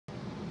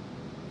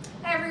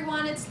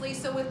everyone, it's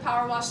Lisa with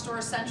Power Wash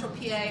Store Central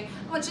PA. I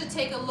want you to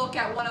take a look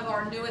at one of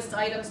our newest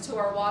items to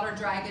our Water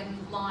Dragon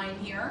line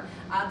here.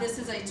 This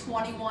is a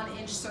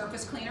 21-inch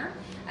surface cleaner.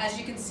 As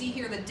you can see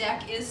here, the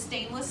deck is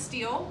stainless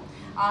steel.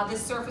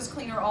 This surface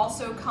cleaner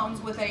also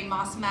comes with a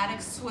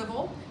Mosmatic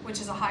swivel,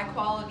 which is a high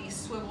quality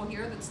swivel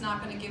here that's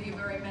not going to give you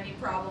very many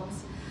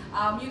problems.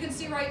 You can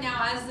see right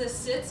now as this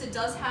sits, it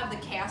does have the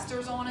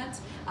casters on it.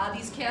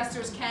 These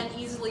casters can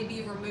easily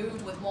be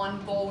removed with one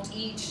bolt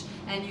each,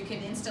 and you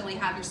can instantly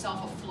have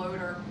yourself a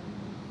floater.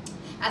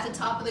 At the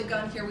top of the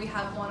gun here we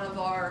have one of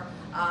our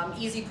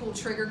easy pull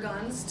trigger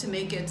guns to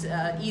make it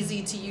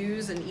easy to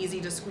use and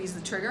easy to squeeze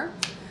the trigger.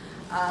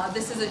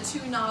 This is a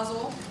two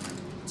nozzle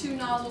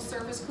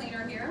surface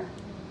cleaner here.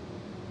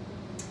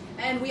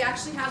 And we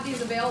actually have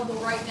these available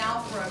right now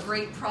for a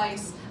great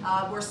price.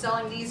 We're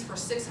selling these for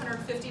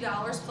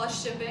 $650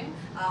 plus shipping.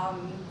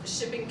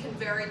 Shipping can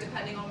vary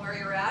depending on where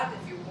you're at.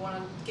 If you want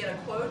to get a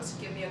quote,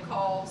 give me a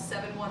call,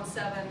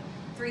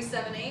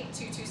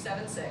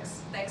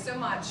 717-378-2276. Thanks so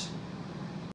much.